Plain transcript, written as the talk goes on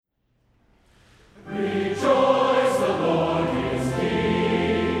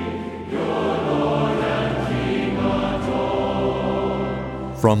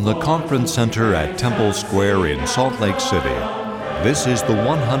From the Conference Center at Temple Square in Salt Lake City, this is the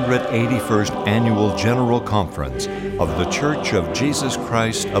 181st Annual General Conference of The Church of Jesus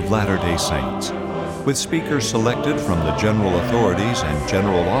Christ of Latter-day Saints, with speakers selected from the general authorities and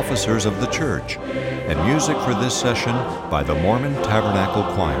general officers of the church, and music for this session by the Mormon Tabernacle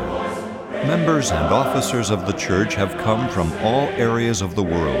Choir. Members and officers of the church have come from all areas of the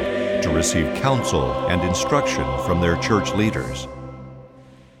world to receive counsel and instruction from their church leaders.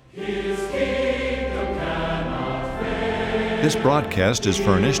 This broadcast is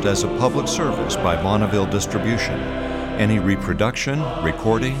furnished as a public service by Bonneville Distribution. Any reproduction,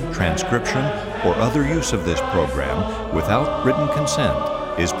 recording, transcription, or other use of this program without written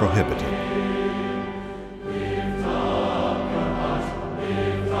consent is prohibited.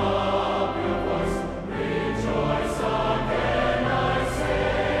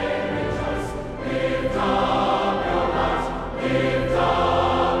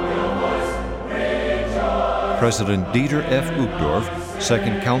 President Dieter F. Uchtdorf,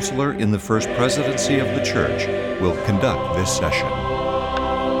 second counselor in the First Presidency of the Church, will conduct this session.